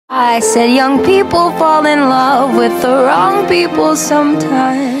I said young people fall in love with the wrong people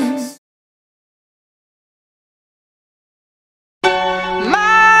sometimes.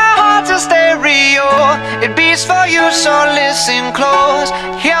 My heart's a stereo, it beats for you, so listen close.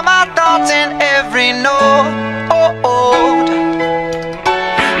 Hear my thoughts in every note.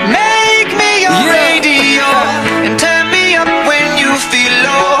 Make me your radio and turn me up when you feel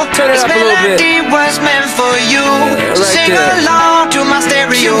low. This melody was meant for you, so sing along to my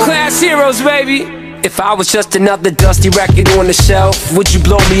stereo. Class heroes, baby. If I was just another dusty record on the shelf, would you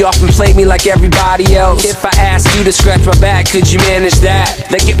blow me off and play me like everybody else? If I asked you to scratch my back, could you manage that?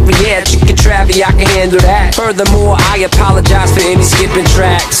 Like if we had chicken travy, I can handle that. Furthermore, I apologize for any skipping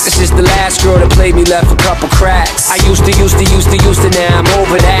tracks. It's just the last girl that played me left a couple cracks. I used to, now I'm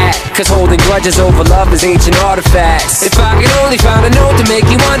over that. Cause holding grudges over love is ancient artifacts. If I could only find a note to make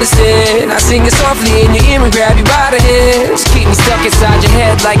you understand, I sing it softly in your ear and grab you by the hands. Keep me stuck inside your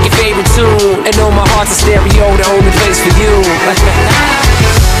head like your favorite tune, and know my heart's a stereo, the only place for you.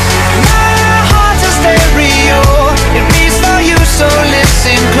 My heart's a stereo, it beats for you, so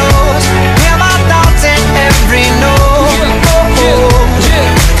listen close. Hear my thoughts in every note.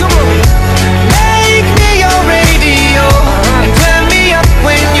 Come on. Make me your radio and turn me up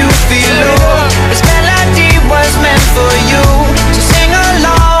when you feel low. This melody was meant for you, so sing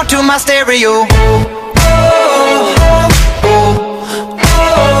along to my stereo.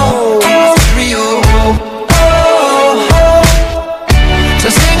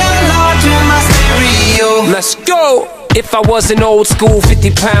 Let's go! If I was an old school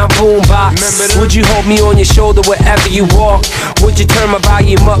 50-pound boombox, would you hold me on your shoulder wherever you walk? Would you turn my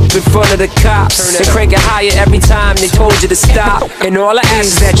volume up in front of the cops and crank it higher every time they told you to stop? And all I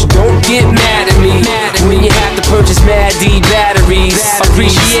ask is that you don't get mad at me when you have to purchase Mad D batteries.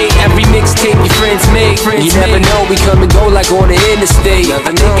 Appreciate every mixtape your friends make. You never know, we come and go like on the interstate.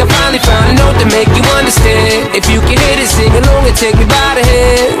 I think I finally found a note to make you understand. If you can hit it, sing along and take me by the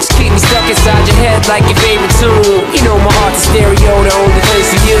hands. Keep me stuck inside your head like your favorite tune. You know my heart's a stereo, the only